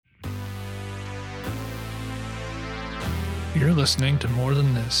You're listening to More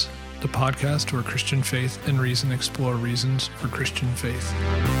Than This, the podcast where Christian faith and reason explore reasons for Christian faith.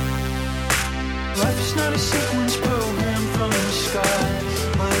 Life is not a sequence program from the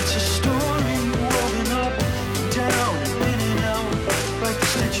sky, but it's a story woven up and down and in and out like the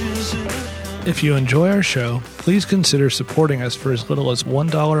stitches in a... If you enjoy our show, please consider supporting us for as little as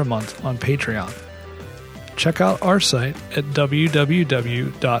 $1 a month on Patreon. Check out our site at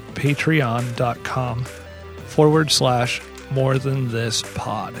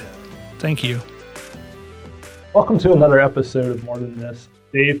www.patreon.com/morethanThisPod. Thank you. Welcome to another episode of More Than This.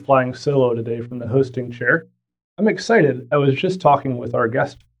 Dave flying solo today from the hosting chair. I'm excited. I was just talking with our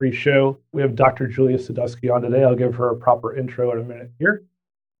guest pre-show. We have Dr. Julia Sadusky on today. I'll give her a proper intro in a minute here.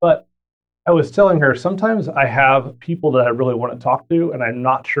 But I was telling her sometimes I have people that I really want to talk to, and I'm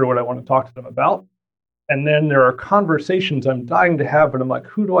not sure what I want to talk to them about. And then there are conversations I'm dying to have, but I'm like,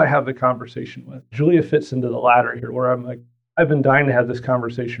 who do I have the conversation with? Julia fits into the latter here, where I'm like, I've been dying to have this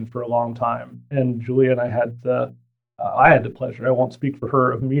conversation for a long time. And Julia and I had the pleasure, I won't speak for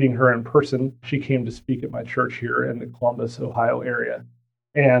her, of meeting her in person. She came to speak at my church here in the Columbus, Ohio area,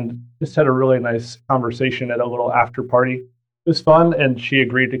 and just had a really nice conversation at a little after party. It was fun, and she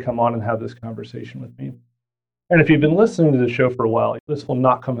agreed to come on and have this conversation with me. And if you've been listening to the show for a while, this will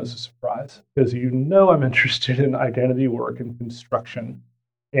not come as a surprise, because you know I'm interested in identity work and construction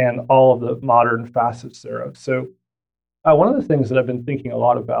and all of the modern facets thereof. So one of the things that I've been thinking a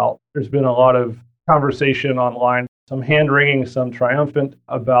lot about, there's been a lot of conversation online, some hand-wringing, some triumphant,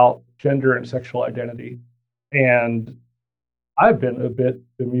 about gender and sexual identity. And I've been a bit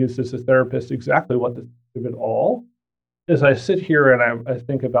bemused as a therapist exactly what to think of it all. As I sit here and I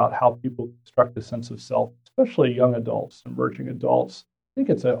think about how people construct a sense of self, especially young adults, emerging adults, I think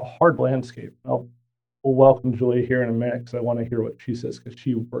it's a hard landscape. We'll welcome Julia here in a minute because I want to hear what she says, because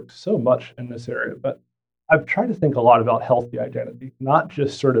she works so much in this area. But I've tried to think a lot about healthy identity, not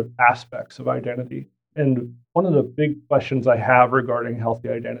just sort of aspects of identity. And one of the big questions I have regarding healthy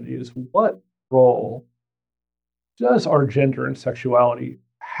identity is, what role does our gender and sexuality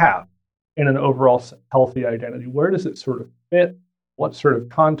have in an overall healthy identity? Where does it sort of fit? What sort of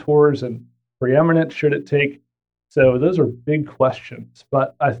contours and preeminence should it take? So those are big questions.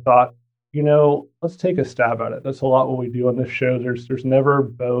 But I thought, let's take a stab at it. That's a lot what we do on this show. There's never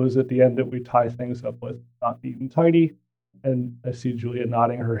bows at the end that we tie things up with, not neat and tidy. And I see Julia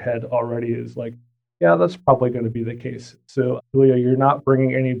nodding her head already, is like, yeah, that's probably going to be the case. So Julia, you're not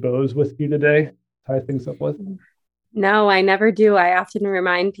bringing any bows with you today to tie things up with? No, I never do. I often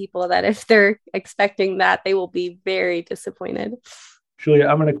remind people that if they're expecting that, they will be very disappointed. Julia,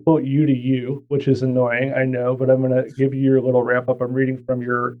 I'm going to quote you to you, which is annoying, I know, but I'm going to give you your little wrap up. I'm reading from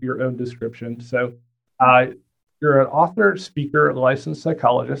your own description. So you're an author, speaker, licensed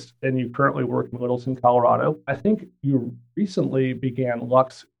psychologist, and you currently work in Littleton, Colorado. I think you recently began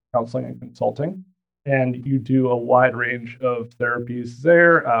Lux Counseling and Consulting, and you do a wide range of therapies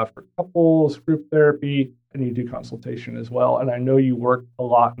there for couples, group therapy, and you do consultation as well. And I know you work a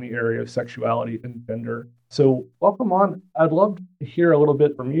lot in the area of sexuality and gender. So welcome on. I'd love to hear a little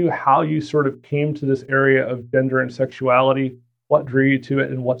bit from you, how you sort of came to this area of gender and sexuality, what drew you to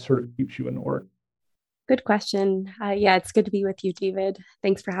it, and what sort of keeps you in the work. Good question. Yeah, it's good to be with you, David.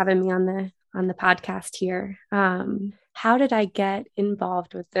 Thanks for having me on the podcast here. How did I get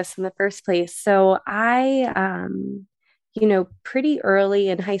involved with this in the first place? So I, pretty early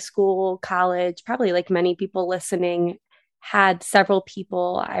in high school, college, probably like many people listening, had several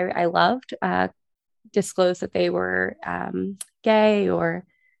people I loved disclose that they were gay or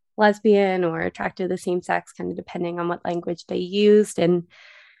lesbian or attracted to the same sex, kind of depending on what language they used. And,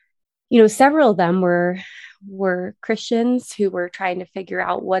 several of them were Christians who were trying to figure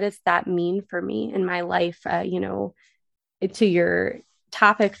out, what does that mean for me in my life? To your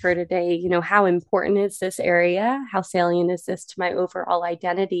topic for today, how important is this area? How salient is this to my overall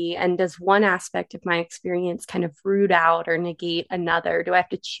identity? And does one aspect of my experience kind of root out or negate another? Do I have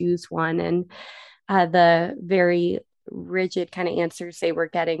to choose one? And the very rigid kind of answers they were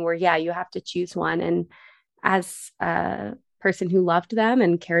getting were, yeah, you have to choose one. And as a person who loved them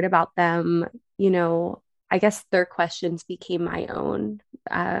and cared about them, I guess their questions became my own.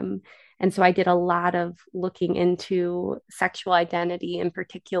 And so I did a lot of looking into sexual identity in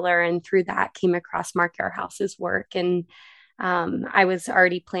particular, and through that came across Mark Yarhouse's work. And I was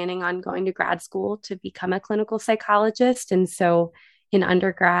already planning on going to grad school to become a clinical psychologist. And so in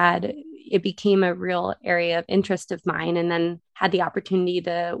undergrad, it became a real area of interest of mine, and then had the opportunity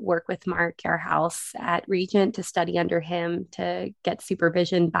to work with Mark Yarhouse at Regent, to study under him, to get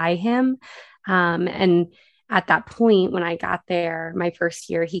supervision by him. And at that point, when I got there, my first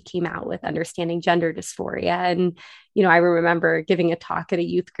year, he came out with Understanding Gender Dysphoria. And, I remember giving a talk at a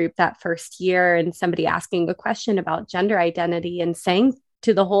youth group that first year and somebody asking a question about gender identity and saying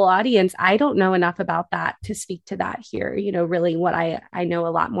to the whole audience, I don't know enough about that to speak to that here. Really what I know a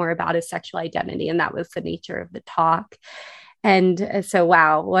lot more about is sexual identity. And that was the nature of the talk. And so,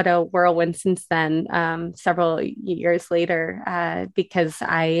 wow, what a whirlwind since then, several years later, because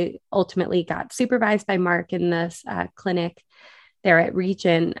I ultimately got supervised by Mark in this clinic there at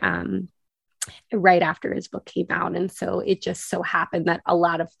Regent right after his book came out. And so it just so happened that a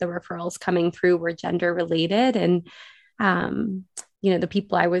lot of the referrals coming through were gender related. And, the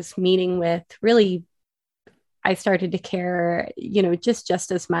people I was meeting with really, I started to care,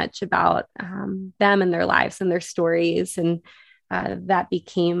 just as much about them and their lives and their stories. And that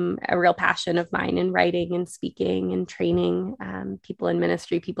became a real passion of mine in writing and speaking and training people in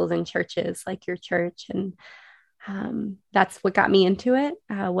ministry, people in churches like your church. And that's what got me into it,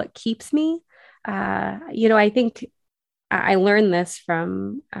 what keeps me. I think I learned this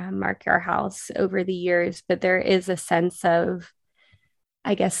from Mark Yarhouse over the years, but there is a sense of,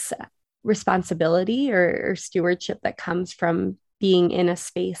 I guess, responsibility or stewardship that comes from being in a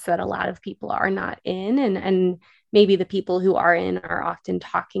space that a lot of people are not in. And maybe the people who are in are often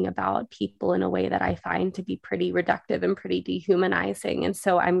talking about people in a way that I find to be pretty reductive and pretty dehumanizing. And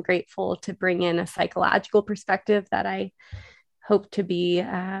so I'm grateful to bring in a psychological perspective that I hope to be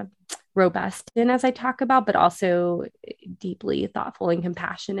robust in as I talk about, but also deeply thoughtful and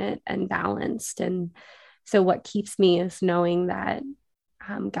compassionate and balanced. And so what keeps me is knowing that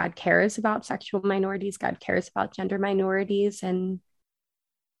God cares about sexual minorities. God cares about gender minorities. And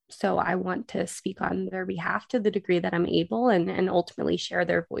so I want to speak on their behalf to the degree that I'm able and ultimately share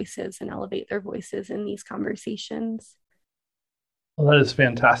their voices and elevate their voices in these conversations. Well, that is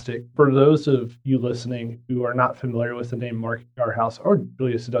fantastic. For those of you listening who are not familiar with the name Mark Yarhouse or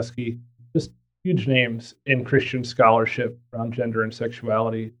Julia Sadusky, just huge names in Christian scholarship around gender and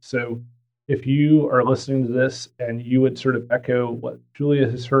sexuality. So if you are listening to this and you would sort of echo what Julia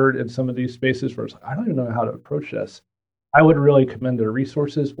has heard in some of these spaces where it's like, I don't even know how to approach this, I would really commend their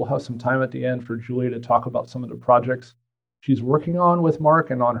resources. We'll have some time at the end for Julia to talk about some of the projects she's working on with Mark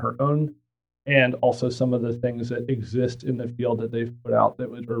and on her own, and also some of the things that exist in the field that they've put out that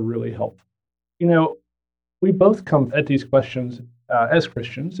are really helpful. We both come at these questions as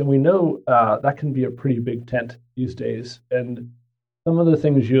Christians, and we know that can be a pretty big tent these days. And some of the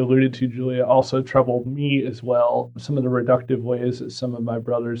things you alluded to, Julia, also troubled me as well. Some of the reductive ways that some of my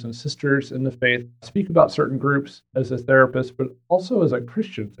brothers and sisters in the faith speak about certain groups as a therapist, but also as a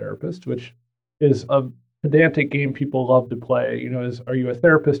Christian therapist, which is a pedantic game people love to play. Are you a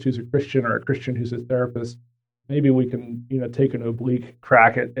therapist who's a Christian or a Christian who's a therapist? Maybe we can, take an oblique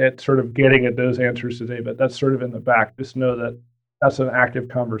crack at sort of getting at those answers today, but that's sort of in the back. Just know that that's an active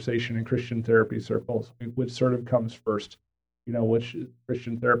conversation in Christian therapy circles, which sort of comes first. Which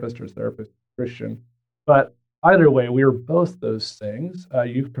Christian therapist or therapist Christian. But either way, we are both those things.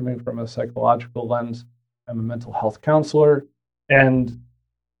 You coming from a psychological lens. I'm a mental health counselor. And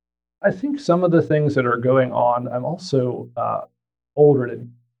I think some of the things that are going on, I'm also older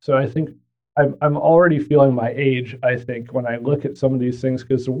than. So I think I'm already feeling my age, I think, when I look at some of these things,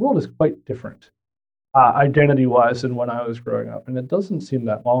 because the world is quite different identity-wise than when I was growing up. And it doesn't seem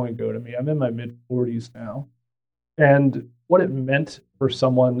that long ago to me. I'm in my mid-40s now. And what it meant for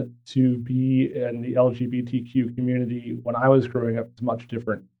someone to be in the LGBTQ community when I was growing up is much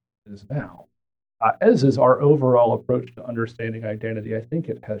different than it is now. As is our overall approach to understanding identity. I think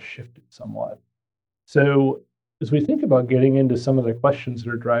it has shifted somewhat. So as we think about getting into some of the questions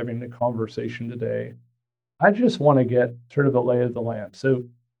that are driving the conversation today, I just want to get sort of a lay of the land. So,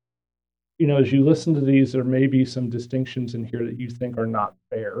 as you listen to these, there may be some distinctions in here that you think are not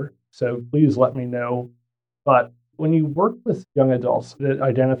fair. So please let me know. But when you work with young adults that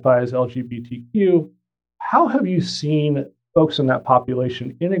identify as LGBTQ, how have you seen folks in that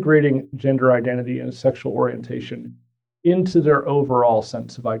population integrating gender identity and sexual orientation into their overall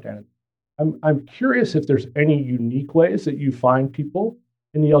sense of identity? I'm curious if there's any unique ways that you find people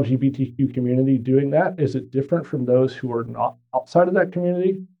in the LGBTQ community doing that. Is it different from those who are not outside of that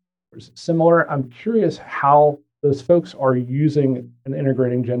community? Or is it similar? I'm curious how those folks are using and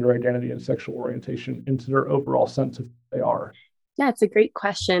integrating gender identity and sexual orientation into their overall sense of who they are. Yeah, it's a great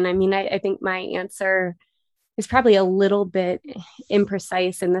question. I mean, I think my answer is probably a little bit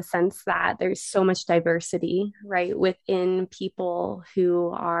imprecise in the sense that there's so much diversity, right, within people who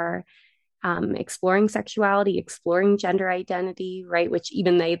are exploring sexuality, exploring gender identity, right? Which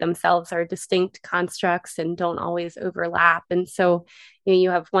even they themselves are distinct constructs and don't always overlap. And so, you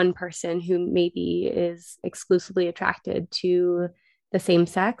have one person who maybe is exclusively attracted to the same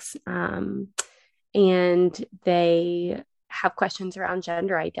sex, and they have questions around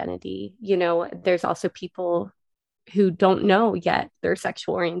gender identity. There's also people who don't know yet their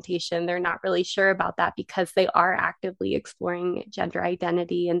sexual orientation. They're not really sure about that because they are actively exploring gender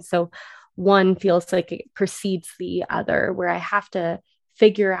identity. And so one feels like it precedes the other, where I have to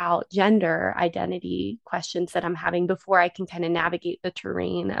figure out gender identity questions that I'm having before I can kind of navigate the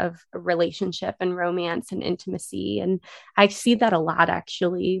terrain of a relationship and romance and intimacy. And I see that a lot,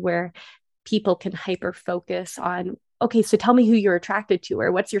 actually, where people can hyper focus on, okay, so tell me who you're attracted to,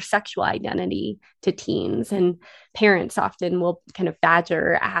 or what's your sexual identity, to teens. And parents often will kind of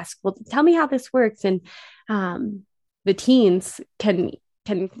badger or ask, well, tell me how this works. And the teens can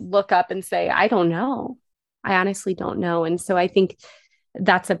look up and say, I don't know. I honestly don't know. And so I think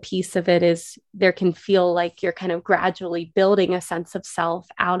that's a piece of it, is there can feel like you're kind of gradually building a sense of self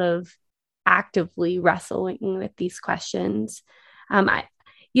out of actively wrestling with these questions. I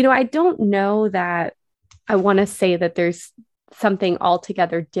don't know that I want to say that there's something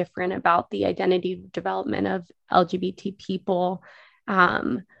altogether different about the identity development of LGBT people.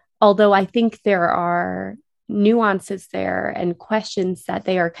 Although I think there are nuances there and questions that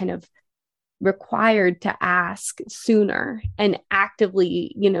they are kind of required to ask sooner and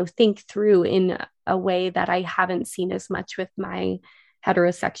actively, think through in a way that I haven't seen as much with my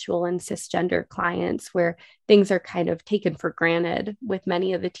heterosexual and cisgender clients, where things are kind of taken for granted with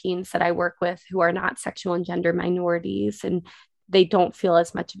many of the teens that I work with who are not sexual and gender minorities. And they don't feel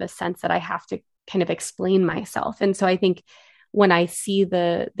as much of a sense that I have to kind of explain myself. And so I think when I see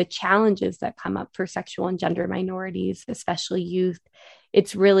the challenges that come up for sexual and gender minorities, especially youth,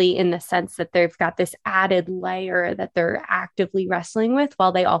 it's really in the sense that they've got this added layer that they're actively wrestling with,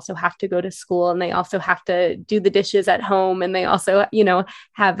 while they also have to go to school, and they also have to do the dishes at home, and they also,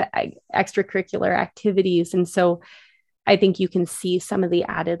 have extracurricular activities. And so I think you can see some of the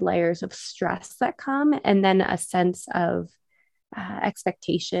added layers of stress that come, and then a sense of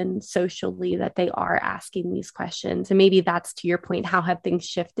expectation socially that they are asking these questions. And maybe that's, to your point, how have things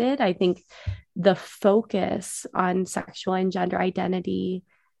shifted? I think the focus on sexual and gender identity,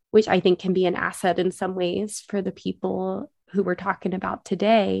 which I think can be an asset in some ways for the people who we're talking about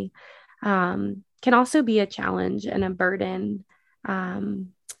today, can also be a challenge and a burden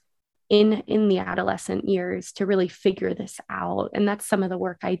in the adolescent years to really figure this out. And that's some of the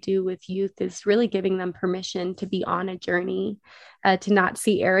work I do with youth, is really giving them permission to be on a journey, to not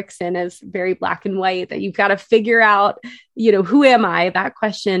see Erikson as very black and white, that you've got to figure out, who am I? That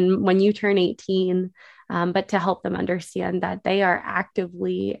question when you turn 18, but to help them understand that they are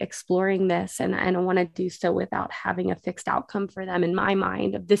actively exploring this, and I want to do so without having a fixed outcome for them in my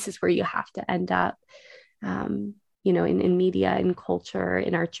mind of this is where you have to end up. In media and culture,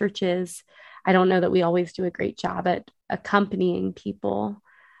 in our churches, I don't know that we always do a great job at accompanying people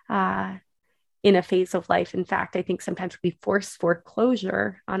in a phase of life. In fact, I think sometimes we force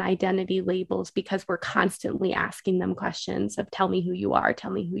foreclosure on identity labels because we're constantly asking them questions of tell me who you are, tell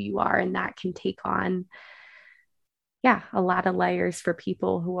me who you are. And that can take on, a lot of layers for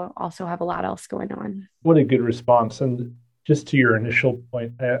people who also have a lot else going on. What a good response. And just to your initial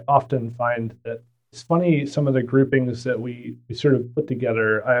point, I often find that it's funny, some of the groupings that we sort of put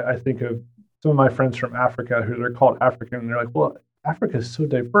together. I think of some of my friends from Africa who they're called African, and they're like, well, Africa is so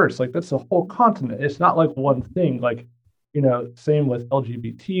diverse. Like, that's a whole continent. It's not like one thing. Like, same with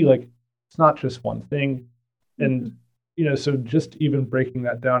LGBT. Like, it's not just one thing. And, so just even breaking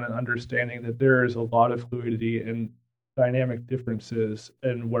that down and understanding that there is a lot of fluidity and dynamic differences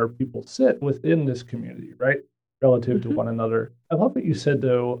in where people sit within this community, right? Relative to one another. I love what you said,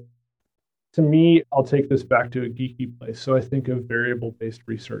 though. To me, I'll take this back to a geeky place. So I think of variable-based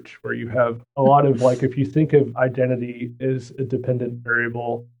research, where you have a lot of, like, if you think of identity as a dependent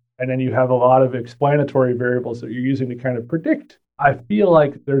variable, and then you have a lot of explanatory variables that you're using to kind of predict, I feel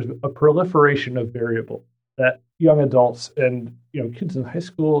like there's a proliferation of variable that young adults and, kids in high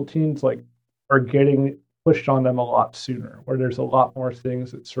school, teens, like, are getting pushed on them a lot sooner, where there's a lot more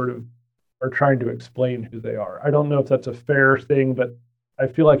things that sort of are trying to explain who they are. I don't know if that's a fair thing, but I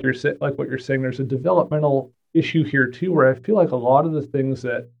feel like what you're saying, there's a developmental issue here too, where I feel like a lot of the things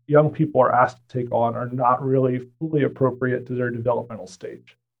that young people are asked to take on are not really fully appropriate to their developmental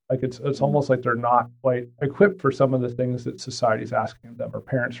stage. Like it's almost like they're not quite equipped for some of the things that society's asking them or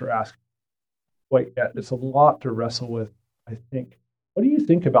parents are asking quite yet. It's a lot to wrestle with, I think. What do you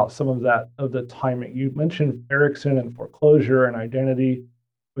think about some of that, of the timing? You mentioned Erikson and foreclosure and identity.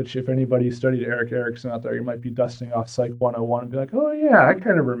 which if anybody studied Erik Erikson out there, you might be dusting off Psych 101 and be like, oh yeah, I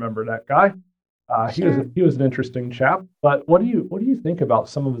kind of remember that guy. Sure. He was an interesting chap. But what do you think about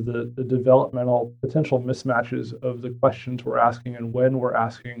some of the developmental potential mismatches of the questions we're asking and when we're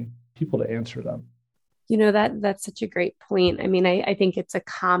asking people to answer them? That's such a great point. I mean, I think it's a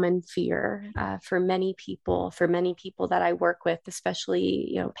common fear for many people that I work with,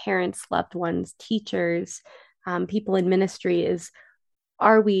 especially, parents, loved ones, teachers, people in ministry, is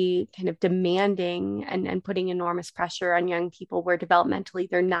are we kind of demanding and putting enormous pressure on young people where developmentally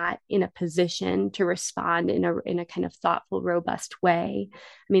they're not in a position to respond in a kind of thoughtful, robust way?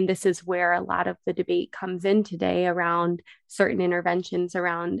 I mean, this is where a lot of the debate comes in today around certain interventions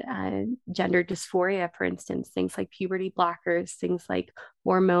around gender dysphoria, for instance, things like puberty blockers, things like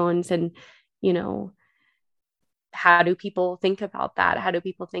hormones, and you know how do people think about that? How do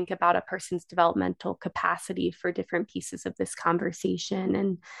people think about a person's developmental capacity for different pieces of this conversation?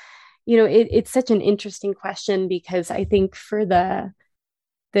 And, it's such an interesting question because I think for I'm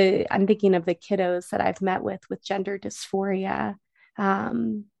thinking of the kiddos that I've met with gender dysphoria.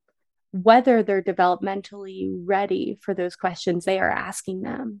 Whether they're developmentally ready for those questions, they are asking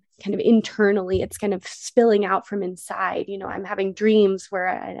them kind of internally. It's kind of spilling out from inside. I'm having dreams where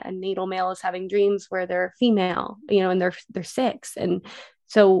a natal male is having dreams where they're female, and they're 6. And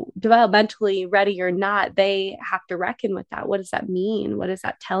so developmentally ready or not, they have to reckon with that. What does that mean? What is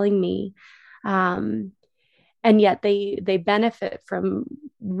that telling me? And yet they benefit from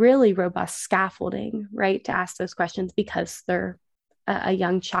really robust scaffolding, right, to ask those questions because they're a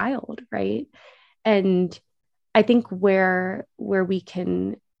young child, right? And I think where we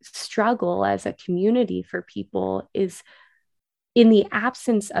can struggle as a community for people is in the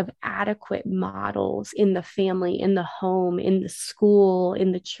absence of adequate models in the family, in the home, in the school,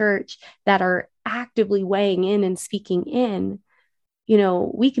 in the church that are actively weighing in and speaking in.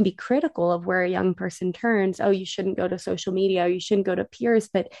 We can be critical of where a young person turns. Oh, you shouldn't go to social media, or you shouldn't go to peers.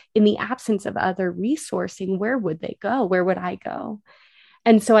 But in the absence of other resourcing, where would they go? Where would I go?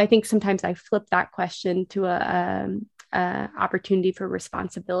 And so I think sometimes I flip that question to a opportunity for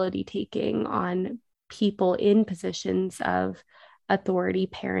responsibility taking on people in positions of authority,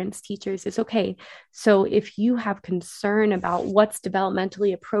 parents, teachers. Is okay. So if you have concern about what's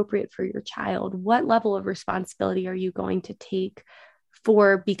developmentally appropriate for your child, what level of responsibility are you going to take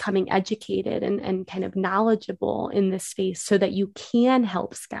for becoming educated and kind of knowledgeable in this space so that you can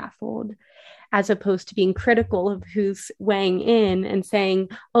help scaffold, as opposed to being critical of who's weighing in and saying,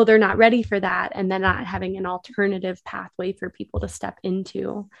 oh, they're not ready for that, and then not having an alternative pathway for people to step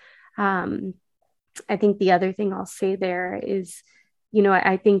into. I think the other thing I'll say there is,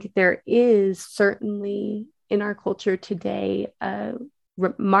 I think there is certainly in our culture today a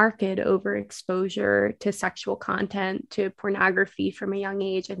marked overexposure to sexual content, to pornography from a young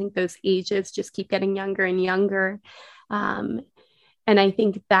age. I think those ages just keep getting younger and younger. And I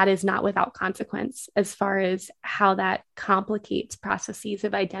think that is not without consequence as far as how that complicates processes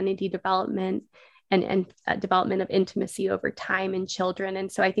of identity development and development of intimacy over time in children.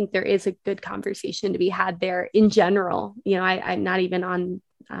 And so I think there is a good conversation to be had there in general. I'm not even on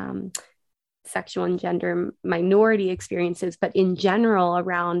sexual and gender minority experiences, but in general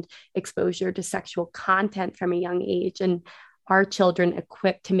around exposure to sexual content from a young age, and are children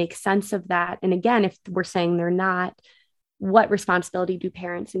equipped to make sense of that? And again, if we're saying they're not, what responsibility do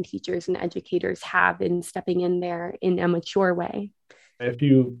parents and teachers and educators have in stepping in there in a mature way? If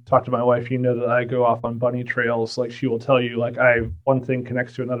you talk to my wife, you know that I go off on bunny trails. Like, she will tell you, like, one thing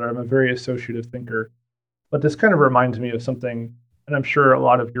connects to another. I'm a very associative thinker. But this kind of reminds me of something, and I'm sure a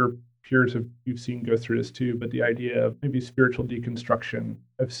lot of your peers you've seen go through this too, but the idea of maybe spiritual deconstruction.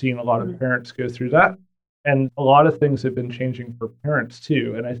 I've seen a lot of parents go through that. And a lot of things have been changing for parents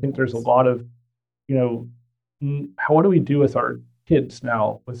too. And I think there's a lot of, what do we do with our kids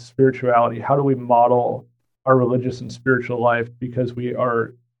now with spirituality? How do we model our religious and spiritual life because we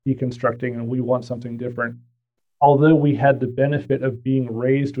are deconstructing and we want something different? Although we had the benefit of being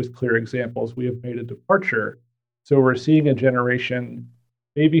raised with clear examples, we have made a departure. So we're seeing a generation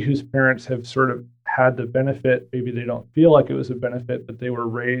maybe whose parents have sort of had the benefit, maybe they don't feel like it was a benefit, but they were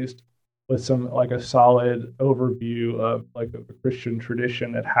raised with some like a solid overview of like a Christian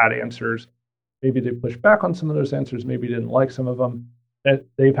tradition that had answers. Maybe they pushed back on some of those answers, maybe didn't like some of them, that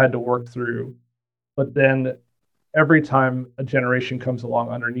they've had to work through. But then every time a generation comes along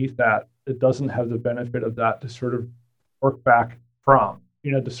underneath that, it doesn't have the benefit of that to sort of work back from,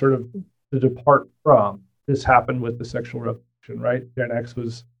 to depart from. This happened with the sexual revolution, right? Gen X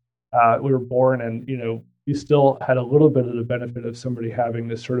was, we were born and, we still had a little bit of the benefit of somebody having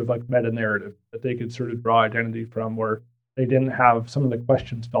this sort of like meta narrative that they could sort of draw identity from, where they didn't have some of the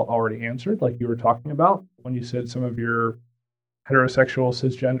questions felt already answered, like you were talking about when you said some of your heterosexual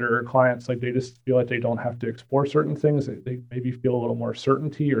cisgender clients, like they just feel like they don't have to explore certain things. They maybe feel a little more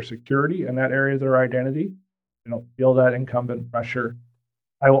certainty or security in that area of their identity. They don't feel that incumbent pressure.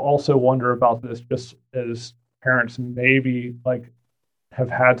 I will also wonder about this just as parents maybe like have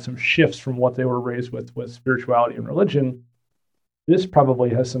had some shifts from what they were raised with spirituality and religion. This probably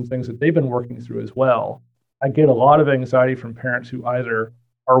has some things that they've been working through as well. I get a lot of anxiety from parents who either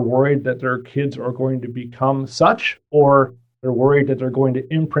are worried that their kids are going to become such, or they're worried that they're going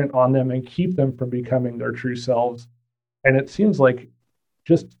to imprint on them and keep them from becoming their true selves. And it seems like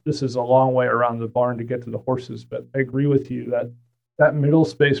just this is a long way around the barn to get to the horses, but I agree with you that that middle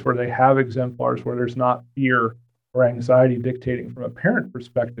space where they have exemplars, where there's not fear or anxiety dictating from a parent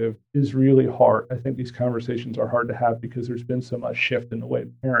perspective, is really hard. I think these conversations are hard to have because there's been so much shift in the way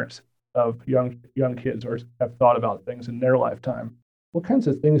parents of young kids have thought about things in their lifetime. What kinds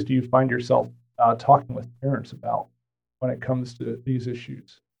of things do you find yourself talking with parents about when it comes to these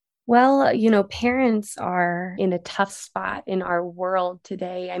issues? Well, parents are in a tough spot in our world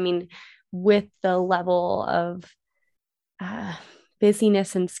today. I mean, with the level of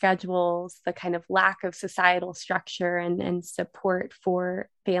busyness and schedules, the kind of lack of societal structure and support for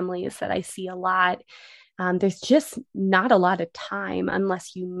families that I see a lot. There's just not a lot of time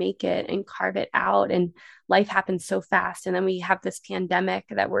unless you make it and carve it out. And life happens so fast. And then we have this pandemic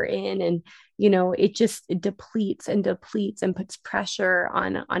that we're in, and it depletes and puts pressure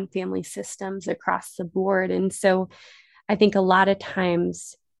on family systems across the board. And so I think a lot of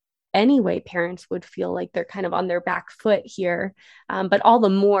times anyway, parents would feel like they're kind of on their back foot here, but all the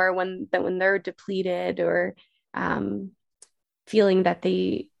more when they're depleted or feeling that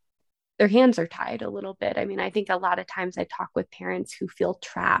their hands are tied a little bit. I mean, I think a lot of times I talk with parents who feel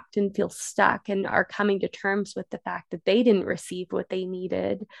trapped and feel stuck and are coming to terms with the fact that they didn't receive what they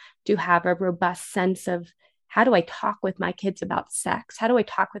needed to have a robust sense of, how do I talk with my kids about sex? How do I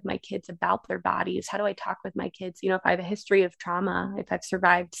talk with my kids about their bodies? How do I talk with my kids? If I have a history of trauma, if I've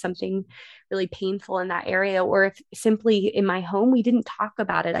survived something really painful in that area, or if simply in my home, we didn't talk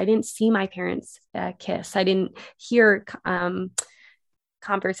about it. I didn't see my parents kiss. I didn't hear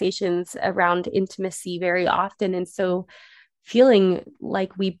conversations around intimacy very often. And so feeling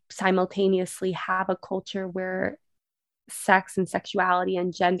like we simultaneously have a culture where sex and sexuality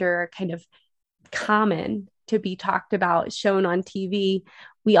and gender are kind of common to be talked about, shown on TV,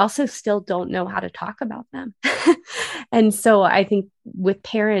 we also still don't know how to talk about them. And so I think with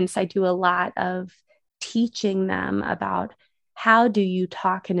parents, I do a lot of teaching them about, how do you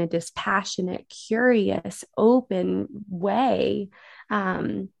talk in a dispassionate, curious, open way,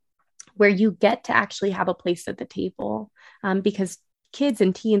 where you get to actually have a place at the table, because kids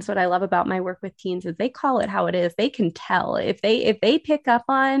and teens, what I love about my work with teens is they call it how it is. They can tell if they pick up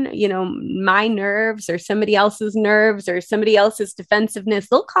on, my nerves or somebody else's nerves or somebody else's defensiveness,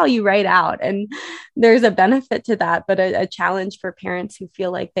 they'll call you right out. And there's a benefit to that, but a challenge for parents who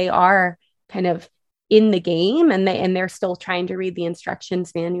feel like they are kind of in the game and they're still trying to read the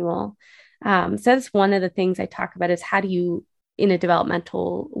instructions manual. So that's one of the things I talk about, is how do you, in a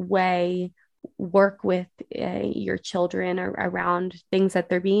developmental way, work with your children around things that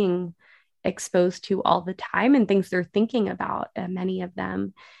they're being exposed to all the time and things they're thinking about, many of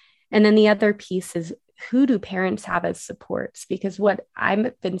them. And then the other piece is, who do parents have as supports? Because what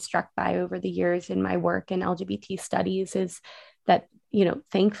I've been struck by over the years in my work in LGBT studies is that,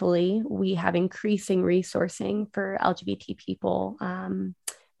 thankfully, we have increasing resourcing for LGBT people,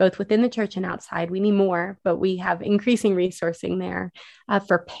 both within the church and outside. We need more, but we have increasing resourcing there.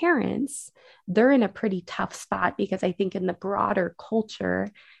 For parents, they're in a pretty tough spot, because I think in the broader culture,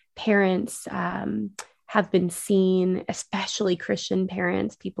 parents have been seen, especially Christian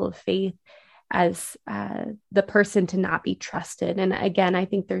parents, people of faith, as the person to not be trusted. And again, I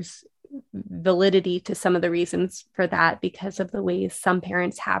think there's validity to some of the reasons for that, because of the ways some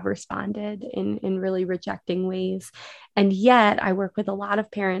parents have responded in really rejecting ways. And yet I work with a lot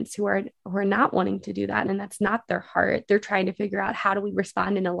of parents who are not wanting to do that. And that's not their heart. They're trying to figure out, how do we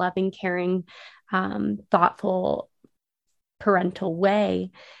respond in a loving, caring, thoughtful, parental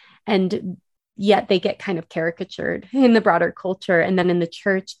way? And yet they get kind of caricatured in the broader culture. And then in the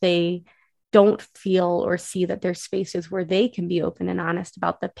church, they don't feel or see that there's spaces where they can be open and honest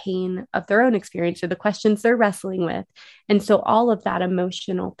about the pain of their own experience or the questions they're wrestling with. And so all of that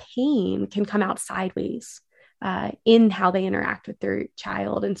emotional pain can come out sideways in how they interact with their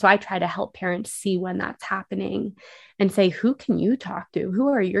child. And so I try to help parents see when that's happening and say, who can you talk to? Who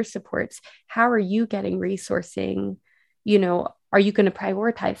are your supports? How are you getting resourcing? Are you going to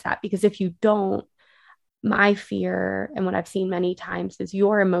prioritize that? Because if you don't, my fear and what I've seen many times is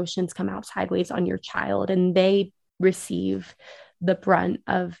your emotions come out sideways on your child and they receive the brunt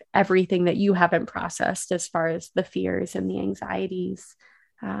of everything that you haven't processed as far as the fears and the anxieties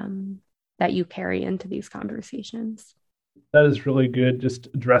um, that you carry into these conversations. That is really good, just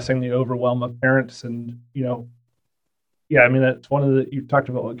addressing the overwhelm of parents. And, yeah, I mean, that's one of the, you talked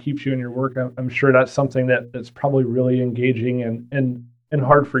about what keeps you in your work. I'm sure that's something that's probably really engaging and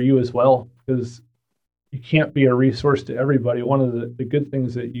hard for you as well, because you can't be a resource to everybody. One of the good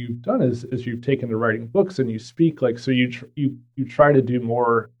things that you've done is you've taken to writing books and you speak, like, so you try to do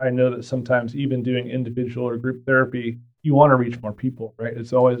more. I know that sometimes even doing individual or group therapy, you want to reach more people, right?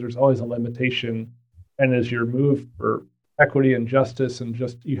 There's always a limitation. And as your move for equity and justice and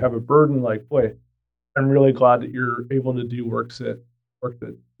just you have a burden, like, boy, I'm really glad that you're able to do work that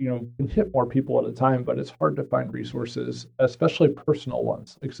can hit more people at a time, but it's hard to find resources, especially personal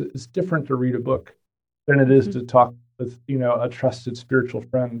ones. It's different to read a book than it is to talk with a trusted spiritual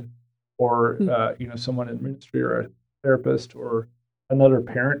friend or someone in ministry or a therapist or another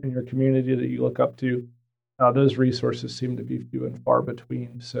parent in your community that you look up to. Those resources seem to be few and far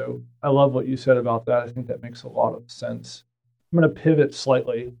between. So I love what you said about that. I think that makes a lot of sense. I'm going to pivot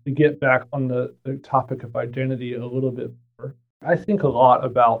slightly to get back on the topic of identity a little bit more. I think a lot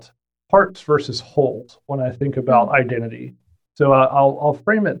about parts versus wholes when I think about identity. So I'll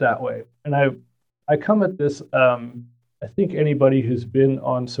frame it that way. And I come at this, I think anybody who's been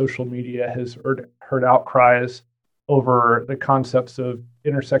on social media has heard outcries over the concepts of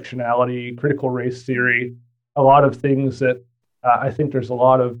intersectionality, critical race theory, a lot of things that I think there's a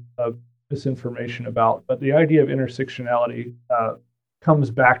lot of misinformation about. But the idea of intersectionality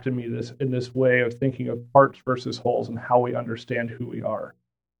comes back to me in this way of thinking of parts versus wholes and how we understand who we are,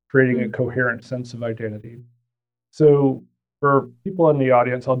 creating a coherent sense of identity. So for people in the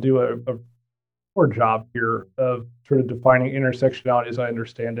audience, I'll do a poor job here of sort of defining intersectionality as I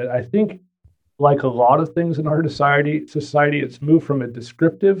understand it. I think, like a lot of things in our society, it's moved from a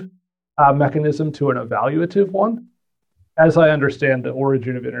descriptive mechanism to an evaluative one. As I understand the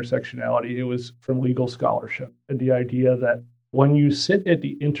origin of intersectionality, it was from legal scholarship and the idea that when you sit at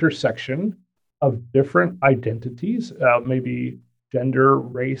the intersection of different identities, maybe gender,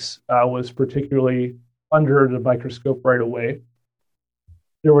 race was particularly under the microscope right away.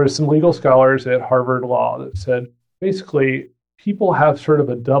 There were some legal scholars at Harvard Law that said, basically, people have sort of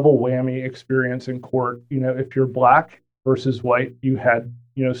a double whammy experience in court. If you're black versus white, you had,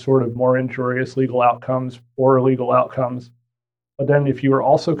 sort of more injurious legal outcomes or legal outcomes. But then if you were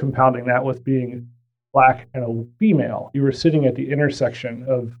also compounding that with being black and a female, you were sitting at the intersection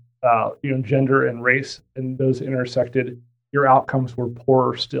of, gender and race, and those intersected, your outcomes were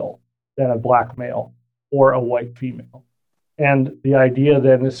poorer still than a black male or a white female. And the idea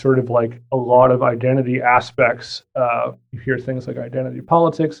then is sort of like a lot of identity aspects. You hear things like identity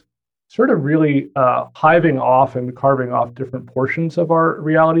politics, sort of really hiving off and carving off different portions of our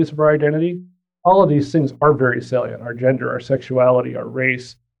realities of our identity. All of these things are very salient. Our gender, our sexuality, our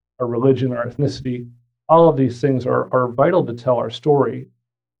race, our religion, our ethnicity, all of these things are vital to tell our story.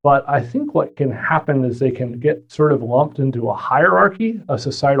 But I think what can happen is they can get sort of lumped into a hierarchy, a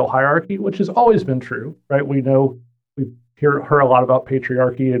societal hierarchy, which has always been true, right? We know we've heard a lot about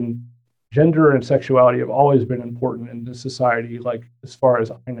patriarchy, and gender and sexuality have always been important in the society, like as far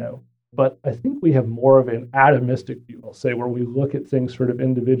as I know. But I think we have more of an atomistic view, I'll say, where we look at things sort of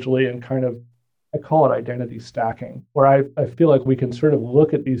individually and kind of, I call it identity stacking, where I feel like we can sort of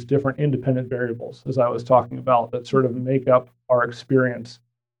look at these different independent variables, as I was talking about, that sort of make up our experience.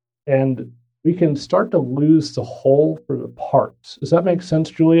 And we can start to lose the whole for the parts. Does that make sense,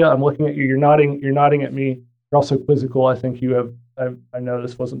 Julia? I'm looking at you. You're nodding at me. You're also quizzical. I think you have, I know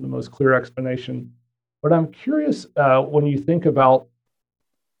this wasn't the most clear explanation, but I'm curious when you think about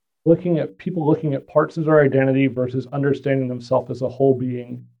looking at parts of their identity versus understanding themselves as a whole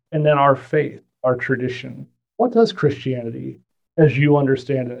being, and then our faith, our tradition. What does Christianity, as you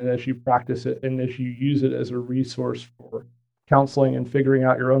understand it and as you practice it and as you use it as a resource for counseling and figuring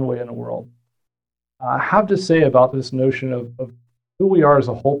out your own way in the world, have to say about this notion of who we are as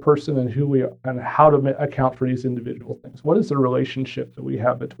a whole person and who we are and how to account for these individual things? What is the relationship that we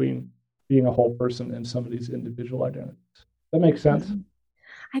have between being a whole person and some of these individual identities? That makes sense?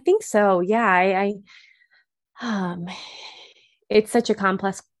 I think so. Yeah. It's such a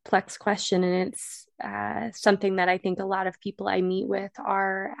complex question, and it's something that I think a lot of people I meet with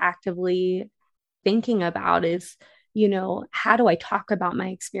are actively thinking about is, how do I talk about my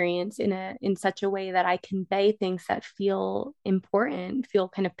experience in such a way that I convey things that feel important, feel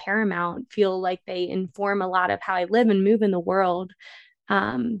kind of paramount, feel like they inform a lot of how I live and move in the world.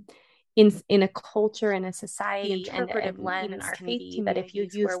 in a culture, in a society, interpretive lens in our faith community, that if you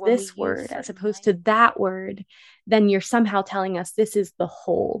use this word as opposed to that word, then you're somehow telling us this is the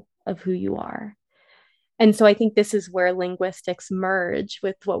whole of who you are. And so I think this is where linguistics merge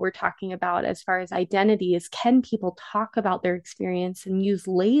with what we're talking about as far as identity is, can people talk about their experience and use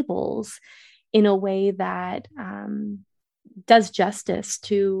labels in a way that does justice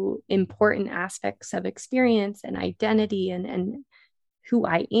to important aspects of experience and identity and who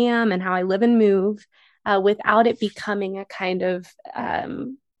I am and how I live and move, without it becoming a kind of,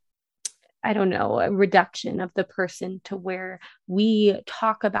 I don't know, a reduction of the person to where we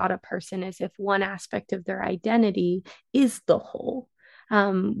talk about a person as if one aspect of their identity is the whole,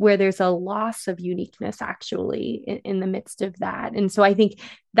 where there's a loss of uniqueness actually in the midst of that. And so I think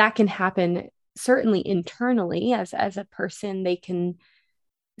that can happen certainly internally as a person. They can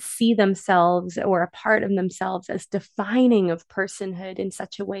see themselves or a part of themselves as defining of personhood in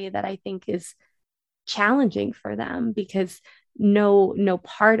such a way that I think is challenging for them, because no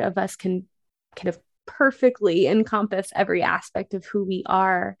part of us can kind of perfectly encompass every aspect of who we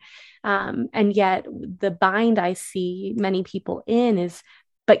are. And yet the bind I see many people in is,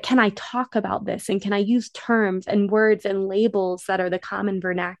 but can I talk about this? And can I use terms and words and labels that are the common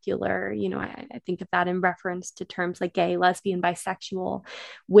vernacular? You know, I think of that in reference to terms like gay, lesbian, bisexual,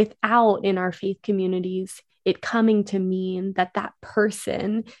 without in our faith communities it coming to mean that that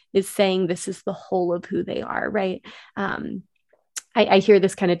person is saying this is the whole of who they are, right? I hear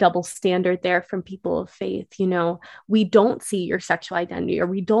this kind of double standard there from people of faith. You know, we don't see your sexual identity or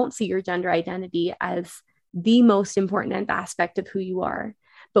we don't see your gender identity as the most important aspect of who you are.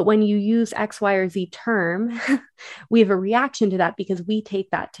 But when you use X, Y, or Z term, we have a reaction to that because we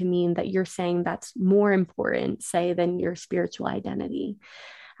take that to mean that you're saying that's more important, say, than your spiritual identity.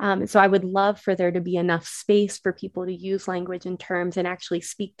 So I would love for there to be enough space for people to use language and terms and actually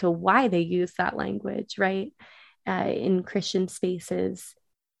speak to why they use that language, right? In Christian spaces,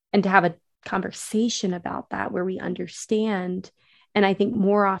 and to have a conversation about that where we understand. And I think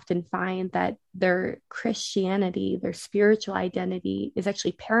more often find that their Christianity, their spiritual identity is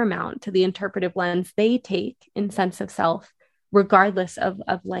actually paramount to the interpretive lens they take in sense of self, regardless of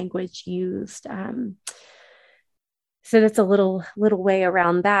language used. So that's a little way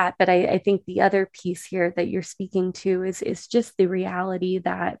around that. But I think the other piece here that you're speaking to is just the reality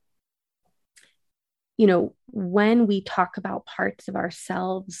that, you know, when we talk about parts of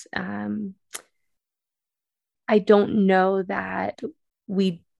ourselves, I don't know that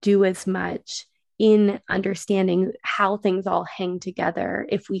we do as much in understanding how things all hang together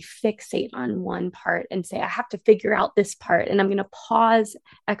if we fixate on one part and say, I have to figure out this part, and I'm going to pause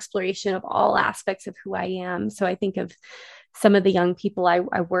exploration of all aspects of who I am. So I think of some of the young people I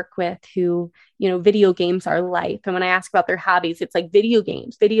work with who, you know, video games are life. And when I ask about their hobbies, it's like video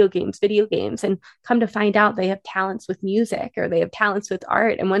games. And come to find out they have talents with music or they have talents with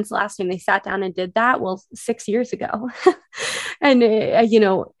art. And when's the last time they sat down and did that? Well, 6 years ago. And, you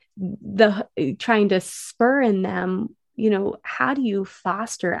know, trying to spur in them, you know, how do you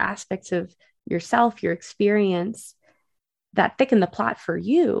foster aspects of yourself, your experience that thicken the plot for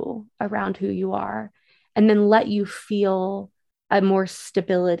you around who you are? And then let you feel a more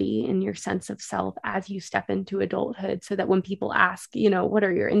stability in your sense of self as you step into adulthood, so that when people ask, you know, what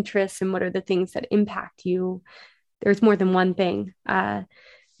are your interests and what are the things that impact you, there's more than one thing that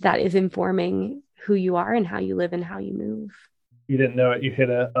is informing who you are and how you live and how you move. You didn't know it. You hit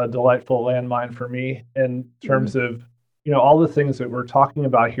a delightful landmine for me in terms of, you know, all the things that we're talking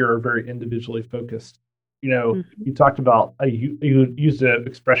about here are very individually focused. You know, you talked about, you used the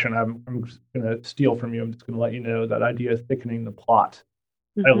expression, I'm going to steal from you. I'm just going to let you know that idea of thickening the plot.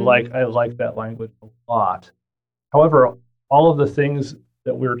 I like that language a lot. However, all of the things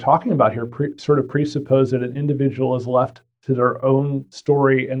that we're talking about here sort of presuppose that an individual is left to their own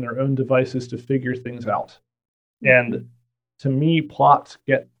story and their own devices to figure things out. And to me, plots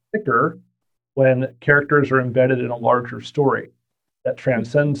get thicker when characters are embedded in a larger story that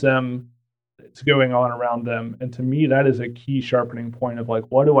transcends them. It's going on around them. And to me, that is a key sharpening point of like,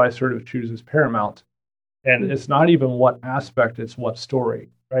 what do I sort of choose as paramount? And it's not even what aspect, it's what story,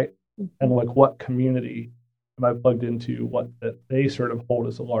 right? And like what community am I plugged into, what that they sort of hold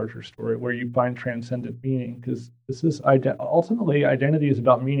as a larger story where you find transcendent meaning. Because this is ultimately identity is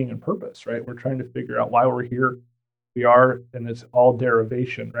about meaning and purpose, right? We're trying to figure out why we're here. We are, and it's all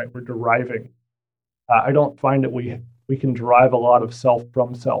derivation, right? We're deriving. I don't find that we can derive a lot of self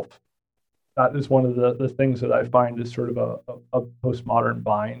from self. That is one of the things that I find is sort of a postmodern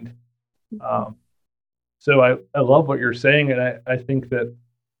bind. So I love what you're saying, and I think that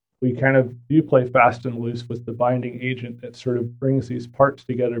we kind of do play fast and loose with the binding agent that sort of brings these parts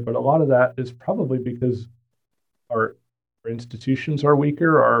together. But a lot of that is probably because our institutions are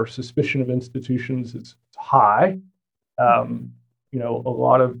weaker, our suspicion of institutions is high. A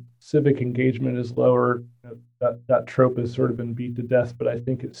lot of civic engagement is lower. That trope has sort of been beat to death, but I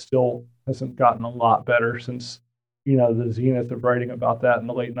think it still hasn't gotten a lot better since the zenith of writing about that in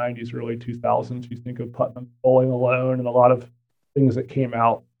the late 90s, early 2000s. You think of Putnam Bowling Alone and a lot of things that came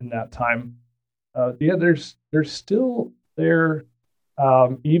out in that time. There's still there,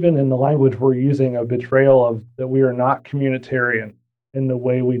 even in the language we're using, a betrayal of that we are not communitarian in the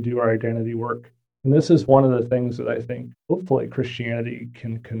way we do our identity work. And this is one of the things that I think hopefully Christianity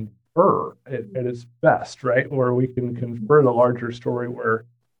can confer at its best, right? Where we can confer the larger story where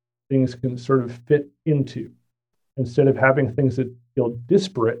things can sort of fit into, instead of having things that feel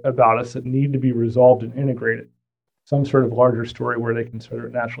disparate about us that need to be resolved and integrated, some sort of larger story where they can sort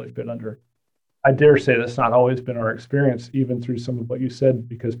of naturally fit under. I dare say that's not always been our experience, even through some of what you said,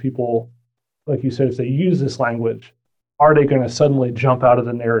 because people, like you said, if they use this language, are they going to suddenly jump out of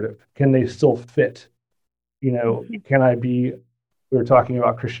the narrative? Can they still fit? Can I be, we were talking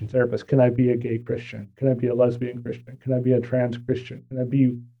about Christian therapists, can I be a gay Christian? Can I be a lesbian Christian? Can I be a trans Christian? Can I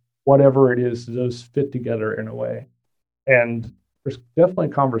be whatever it is, those fit together in a way? And there's definitely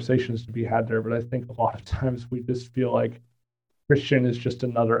conversations to be had there, but I think a lot of times we just feel like Christian is just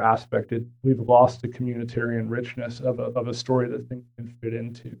another aspect. We've lost the communitarian richness of a story that things can fit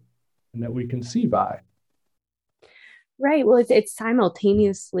into and that we can see by. Right. Well, it's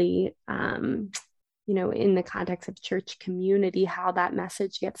simultaneously, in the context of church community, how that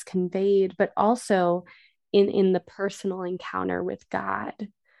message gets conveyed, but also in the personal encounter with God,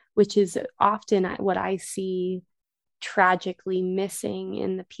 which is often what I see tragically missing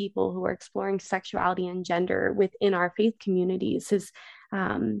in the people who are exploring sexuality and gender within our faith communities is,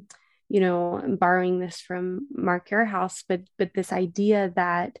 I'm borrowing this from Mark Yarhouse, but this idea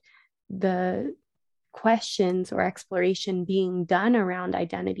that the questions or exploration being done around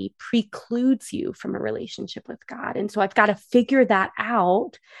identity precludes you from a relationship with God. And so I've got to figure that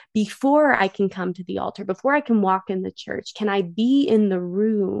out before I can come to the altar, before I can walk in the church. Can I be in the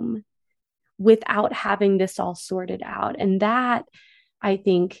room without having this all sorted out? And that, I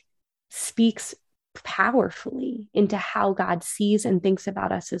think, speaks powerfully into how God sees and thinks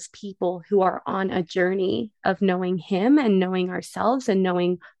about us as people who are on a journey of knowing Him and knowing ourselves and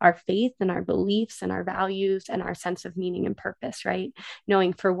knowing our faith and our beliefs and our values and our sense of meaning and purpose, right?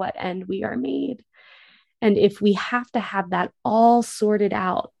 Knowing for what end we are made. And if we have to have that all sorted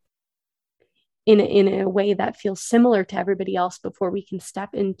out in a way that feels similar to everybody else before we can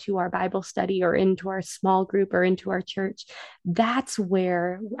step into our Bible study or into our small group or into our church, that's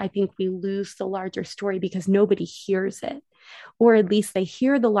where I think we lose the larger story, because nobody hears it. Or at least they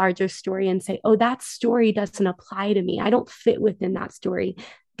hear the larger story and say, oh, that story doesn't apply to me. I don't fit within that story.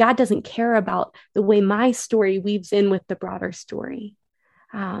 God doesn't care about the way my story weaves in with the broader story.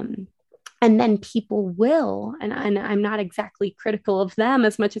 And then people will, and I'm not exactly critical of them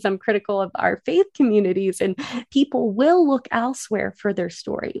as much as I'm critical of our faith communities, and people will look elsewhere for their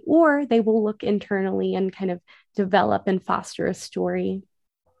story, or they will look internally and kind of develop and foster a story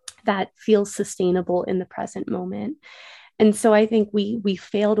that feels sustainable in the present moment. And so I think we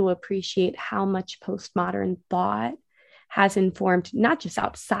fail to appreciate how much postmodern thought has informed not just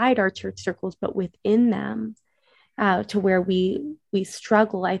outside our church circles, but within them. To where we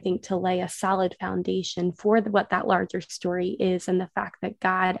struggle, I think, to lay a solid foundation for what that larger story is, and the fact that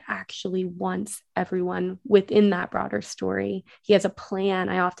God actually wants everyone within that broader story. He has a plan.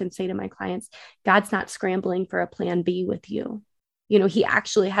 I often say to my clients, God's not scrambling for a plan B with you. He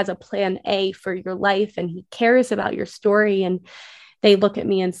actually has a plan A for your life, and He cares about your story. And they look at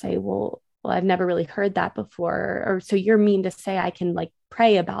me and say, well, I've never really heard that before. Or so you're mean to say I can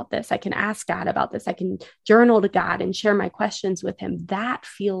pray about this. I can ask God about this. I can journal to God and share my questions with Him. That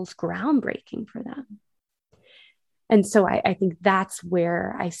feels groundbreaking for them. And so I think that's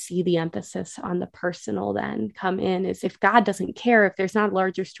where I see the emphasis on the personal then come in, is if God doesn't care, if there's not a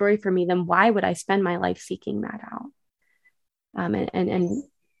larger story for me, then why would I spend my life seeking that out? And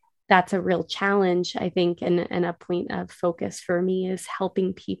that's a real challenge, I think, and a point of focus for me is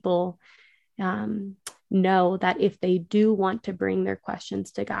helping people know that if they do want to bring their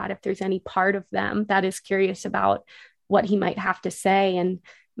questions to God, if there's any part of them that is curious about what He might have to say, and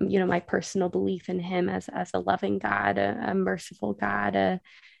my personal belief in Him as a loving God, a merciful God,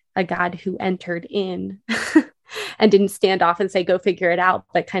 a God who entered in and didn't stand off and say, go figure it out,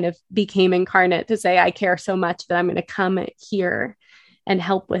 but kind of became incarnate to say, I care so much that I'm going to come here and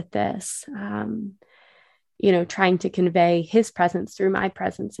help with this. trying to convey his presence through my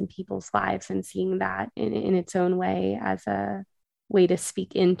presence in people's lives and seeing that in its own way as a way to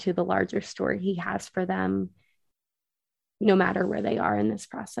speak into the larger story he has for them, no matter where they are in this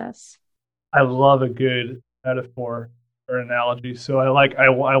process. I love a good metaphor or analogy. So I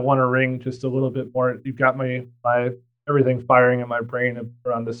want to ring just a little bit more. You've got my everything firing in my brain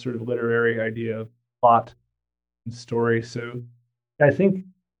around this sort of literary idea of plot and story. So I think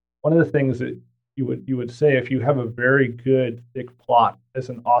one of the things that you would say, if you have a very good thick plot as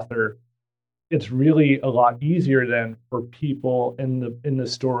an author, it's really a lot easier then for people in the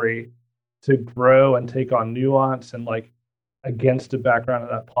story to grow and take on nuance and like against the background of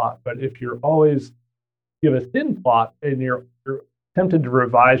that plot. But if you have a thin plot and you're tempted to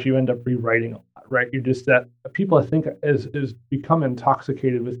revise, you end up rewriting a lot, right? You're just that people, I think, is become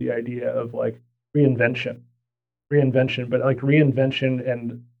intoxicated with the idea of like reinvention, but like reinvention,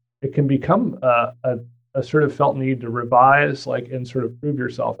 and it can become a sort of felt need to revise, like, and sort of prove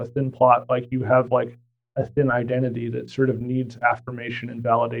yourself. A thin plot, like you have like a thin identity that sort of needs affirmation and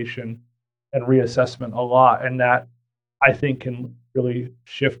validation and reassessment a lot, and that I think can really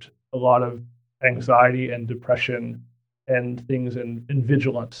shift a lot of anxiety and depression and things and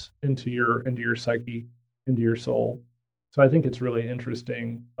vigilance into your psyche, into your soul. So I think it's really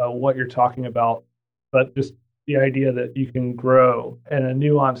interesting what you're talking about, but just the idea that you can grow in a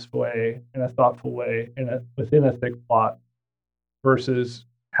nuanced way, in a thoughtful way, within a thick plot, versus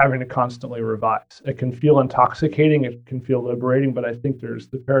having to constantly revise. It can feel intoxicating, it can feel liberating, but I think there's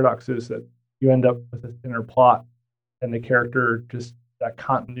the paradox is that you end up with a thinner plot, and the character, just that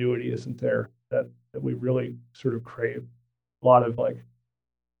continuity isn't there that we really sort of crave. A lot of like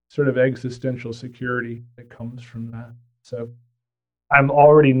sort of existential security that comes from that. So I'm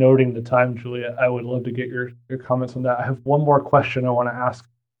already noting the time, Julia. I would love to get your comments on that. I have one more question I want to ask,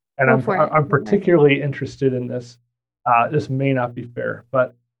 and I'm particularly interested in this. This may not be fair,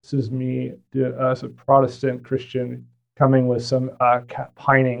 but this is me as a Protestant Christian coming with some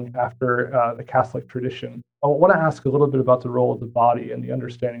pining after the Catholic tradition. I want to ask a little bit about the role of the body and the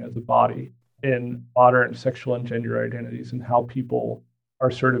understanding of the body in modern sexual and gender identities, and how people are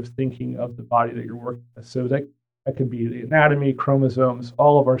sort of thinking of the body that you're working with. So that could be the anatomy, chromosomes,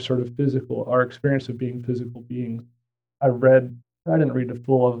 all of our sort of our experience of being physical beings. I didn't read the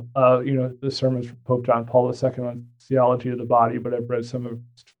full of the sermons from Pope John Paul II on theology of the body, but I've read some of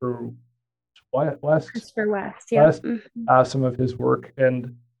Christopher West, some of his work.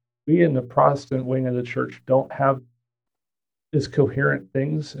 And we in the Protestant wing of the church don't have as coherent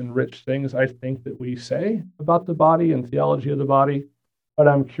things and rich things, I think, that we say about the body and theology of the body. But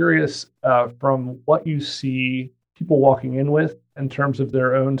I'm curious from what you see people walking in with in terms of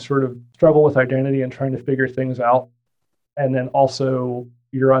their own sort of struggle with identity and trying to figure things out. And then also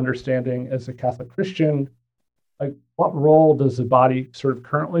your understanding as a Catholic Christian, like what role does the body sort of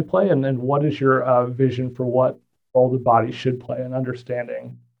currently play? And then what is your vision for what role the body should play in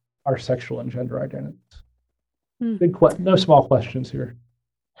understanding our sexual and gender identities? No small questions here.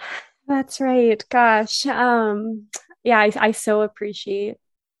 That's right. Gosh. I so appreciate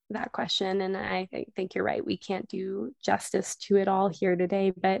that question. And I think you're right. We can't do justice to it all here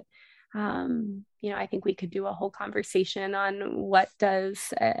today, but I think we could do a whole conversation on what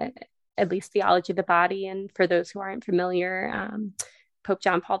does at least theology of the body. And for those who aren't familiar, Pope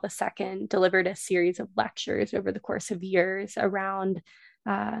John Paul II delivered a series of lectures over the course of years around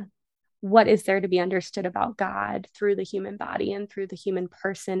what is there to be understood about God through the human body and through the human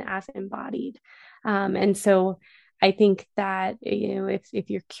person as embodied. And so I think that,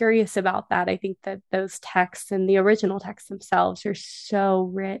 if you're curious about that, I think that those texts and the original texts themselves are so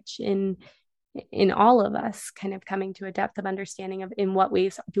rich in all of us kind of coming to a depth of understanding of in what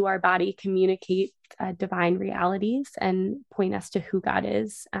ways do our body communicate divine realities and point us to who God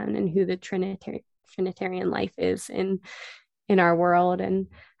is and who the Trinitarian life is in our world. And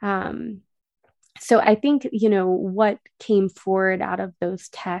so I think, what came forward out of those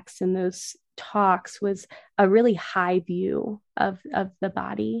texts and those talks was a really high view of the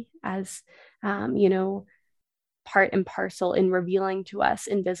body as, part and parcel in revealing to us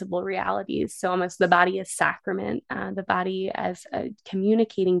invisible realities. So almost the body as sacrament, the body as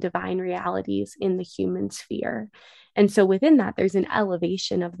communicating divine realities in the human sphere. And so within that, there's an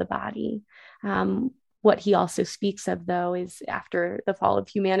elevation of the body. What he also speaks of, though, is after the fall of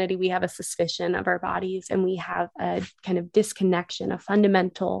humanity, we have a suspicion of our bodies, and we have a kind of disconnection, a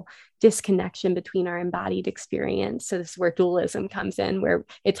fundamental disconnection between our embodied experience. So this is where dualism comes in, where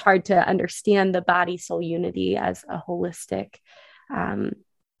it's hard to understand the body-soul unity as a holistic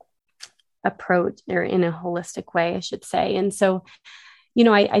approach, or in a holistic way, I should say. And so,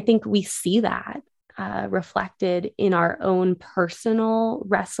 I think we see that reflected in our own personal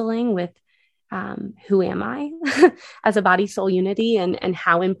wrestling with who am I as a body soul unity, and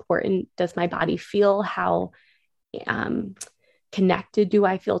how important does my body feel? How connected do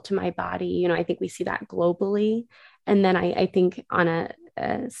I feel to my body? I think we see that globally. And then I think on a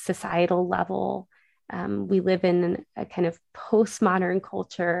societal level, we live in a kind of postmodern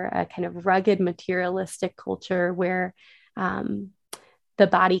culture, a kind of rugged materialistic culture where the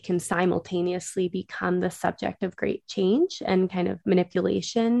body can simultaneously become the subject of great change and kind of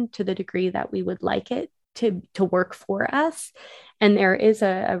manipulation to the degree that we would like it to work for us. And there is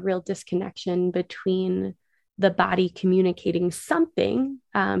a real disconnection between the body communicating something,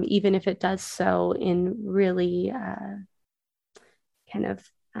 even if it does so in really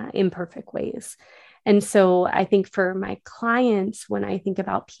imperfect ways. And so I think for my clients, when I think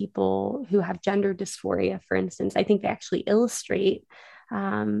about people who have gender dysphoria, for instance, I think they actually illustrate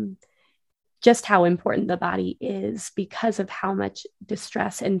just how important the body is because of how much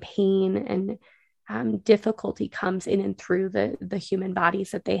distress and pain and difficulty comes in and through the human bodies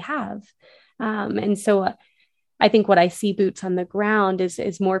that they have. And so I think what I see boots on the ground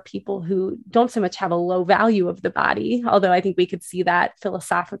is more people who don't so much have a low value of the body, although I think we could see that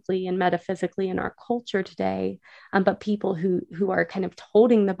philosophically and metaphysically in our culture today, but people who are kind of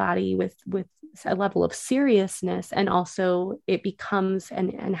holding the body with a level of seriousness, and also it becomes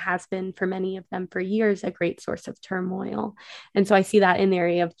and has been for many of them for years a great source of turmoil. And so I see that in the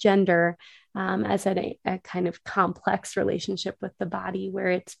area of gender as a kind of complex relationship with the body, where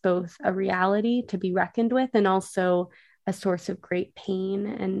it's both a reality to be reckoned with and also a source of great pain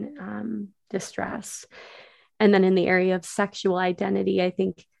and distress. And then in the area of sexual identity, I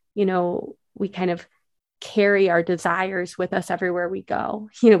think, we kind of carry our desires with us everywhere we go.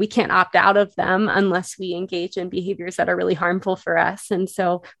 We can't opt out of them unless we engage in behaviors that are really harmful for us. And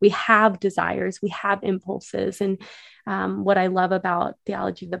so we have desires, we have impulses. And what I love about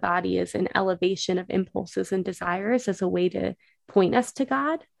theology of the body is an elevation of impulses and desires as a way to point us to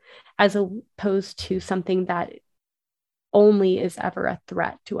God, as opposed to something that only is ever a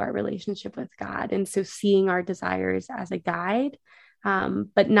threat to our relationship with God. And so seeing our desires as a guide,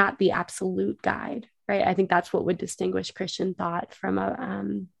 but not the absolute guide. Right. I think that's what would distinguish Christian thought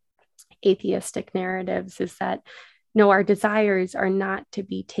from atheistic narratives, is that no, our desires are not to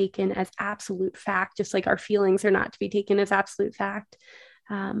be taken as absolute fact, just like our feelings are not to be taken as absolute fact,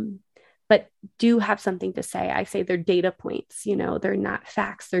 but do have something to say. I say they're data points, they're not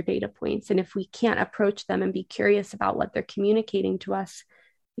facts, they're data points. And if we can't approach them and be curious about what they're communicating to us,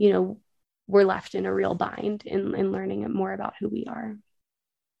 we're left in a real bind in learning more about who we are.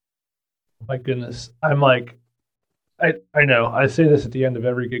 My goodness. I'm like, I know I say this at the end of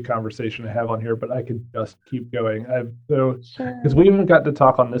every good conversation I have on here, but I could just keep going. Because we even got to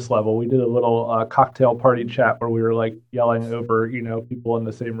talk on this level. We did a little cocktail party chat where we were like yelling over, people in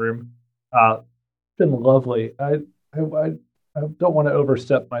the same room. It's been lovely. I don't want to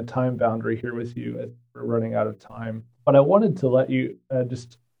overstep my time boundary here with you. We're running out of time, but I wanted to let you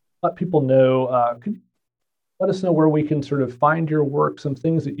just let people know. Could you let us know where we can sort of find your work, some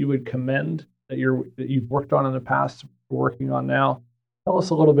things that you would commend that you've worked on in the past, working on now. Tell us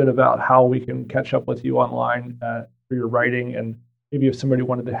a little bit about how we can catch up with you online for your writing, and maybe if somebody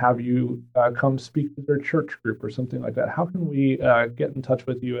wanted to have you come speak to their church group or something like that, how can we get in touch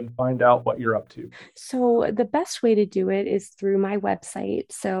with you and find out what you're up to? So the best way to do it is through my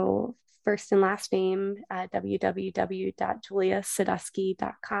website. So first and last name,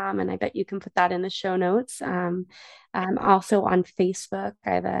 www.juliasadusky.com. And I bet you can put that in the show notes. Also on Facebook,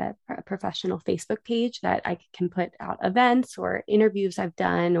 I have a professional Facebook page that I can put out events or interviews I've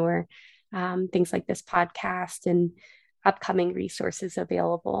done, or things like this podcast and upcoming resources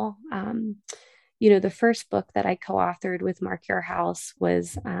available. The first book that I co-authored with Mark Yourhouse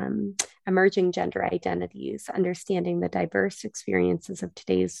was Emerging Gender Identities, Understanding the Diverse Experiences of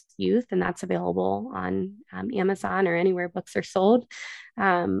Today's Youth, and that's available on Amazon or anywhere books are sold.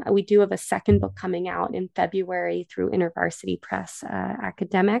 We do have a second book coming out in February through InterVarsity Press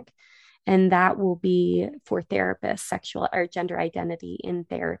Academic, and that will be for therapists, sexual or gender identity in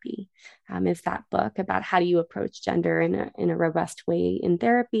therapy, is that book about how do you approach gender in a robust way in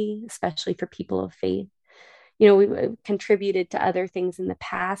therapy, especially for people of faith. We've contributed to other things in the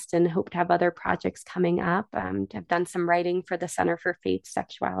past and hope to have other projects coming up. I've done some writing for the Center for Faith,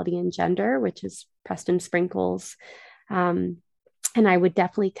 Sexuality, and Gender, which is Preston Sprinkles. And I would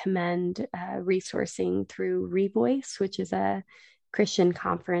definitely commend resourcing through Revoice, which is a Christian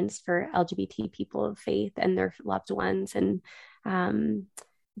conference for LGBT people of faith and their loved ones. And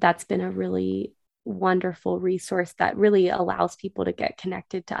that's been a really wonderful resource that really allows people to get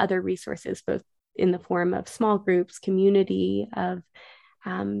connected to other resources, both in the form of small groups, community of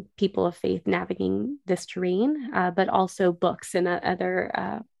people of faith navigating this terrain, but also books and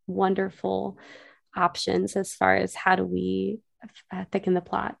other wonderful options as far as how do we thicken the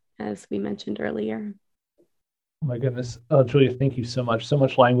plot, as we mentioned earlier. Oh my goodness. Julia, thank you so much. So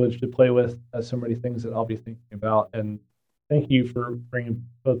much language to play with, so many things that I'll be thinking about. And thank you for bringing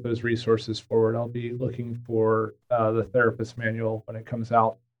both those resources forward. I'll be looking for the therapist manual when it comes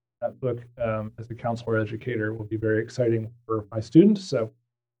out. That book, as a counselor educator, will be very exciting for my students. So,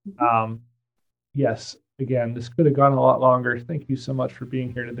 yes, again, this could have gone a lot longer. Thank you so much for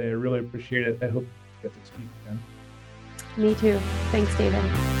being here today. I really appreciate it. I hope you get to speak again. Me too. Thanks, David.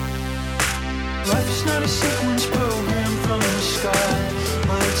 Life is not a sequence program from the sky,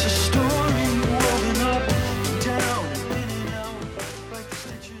 but it's a story.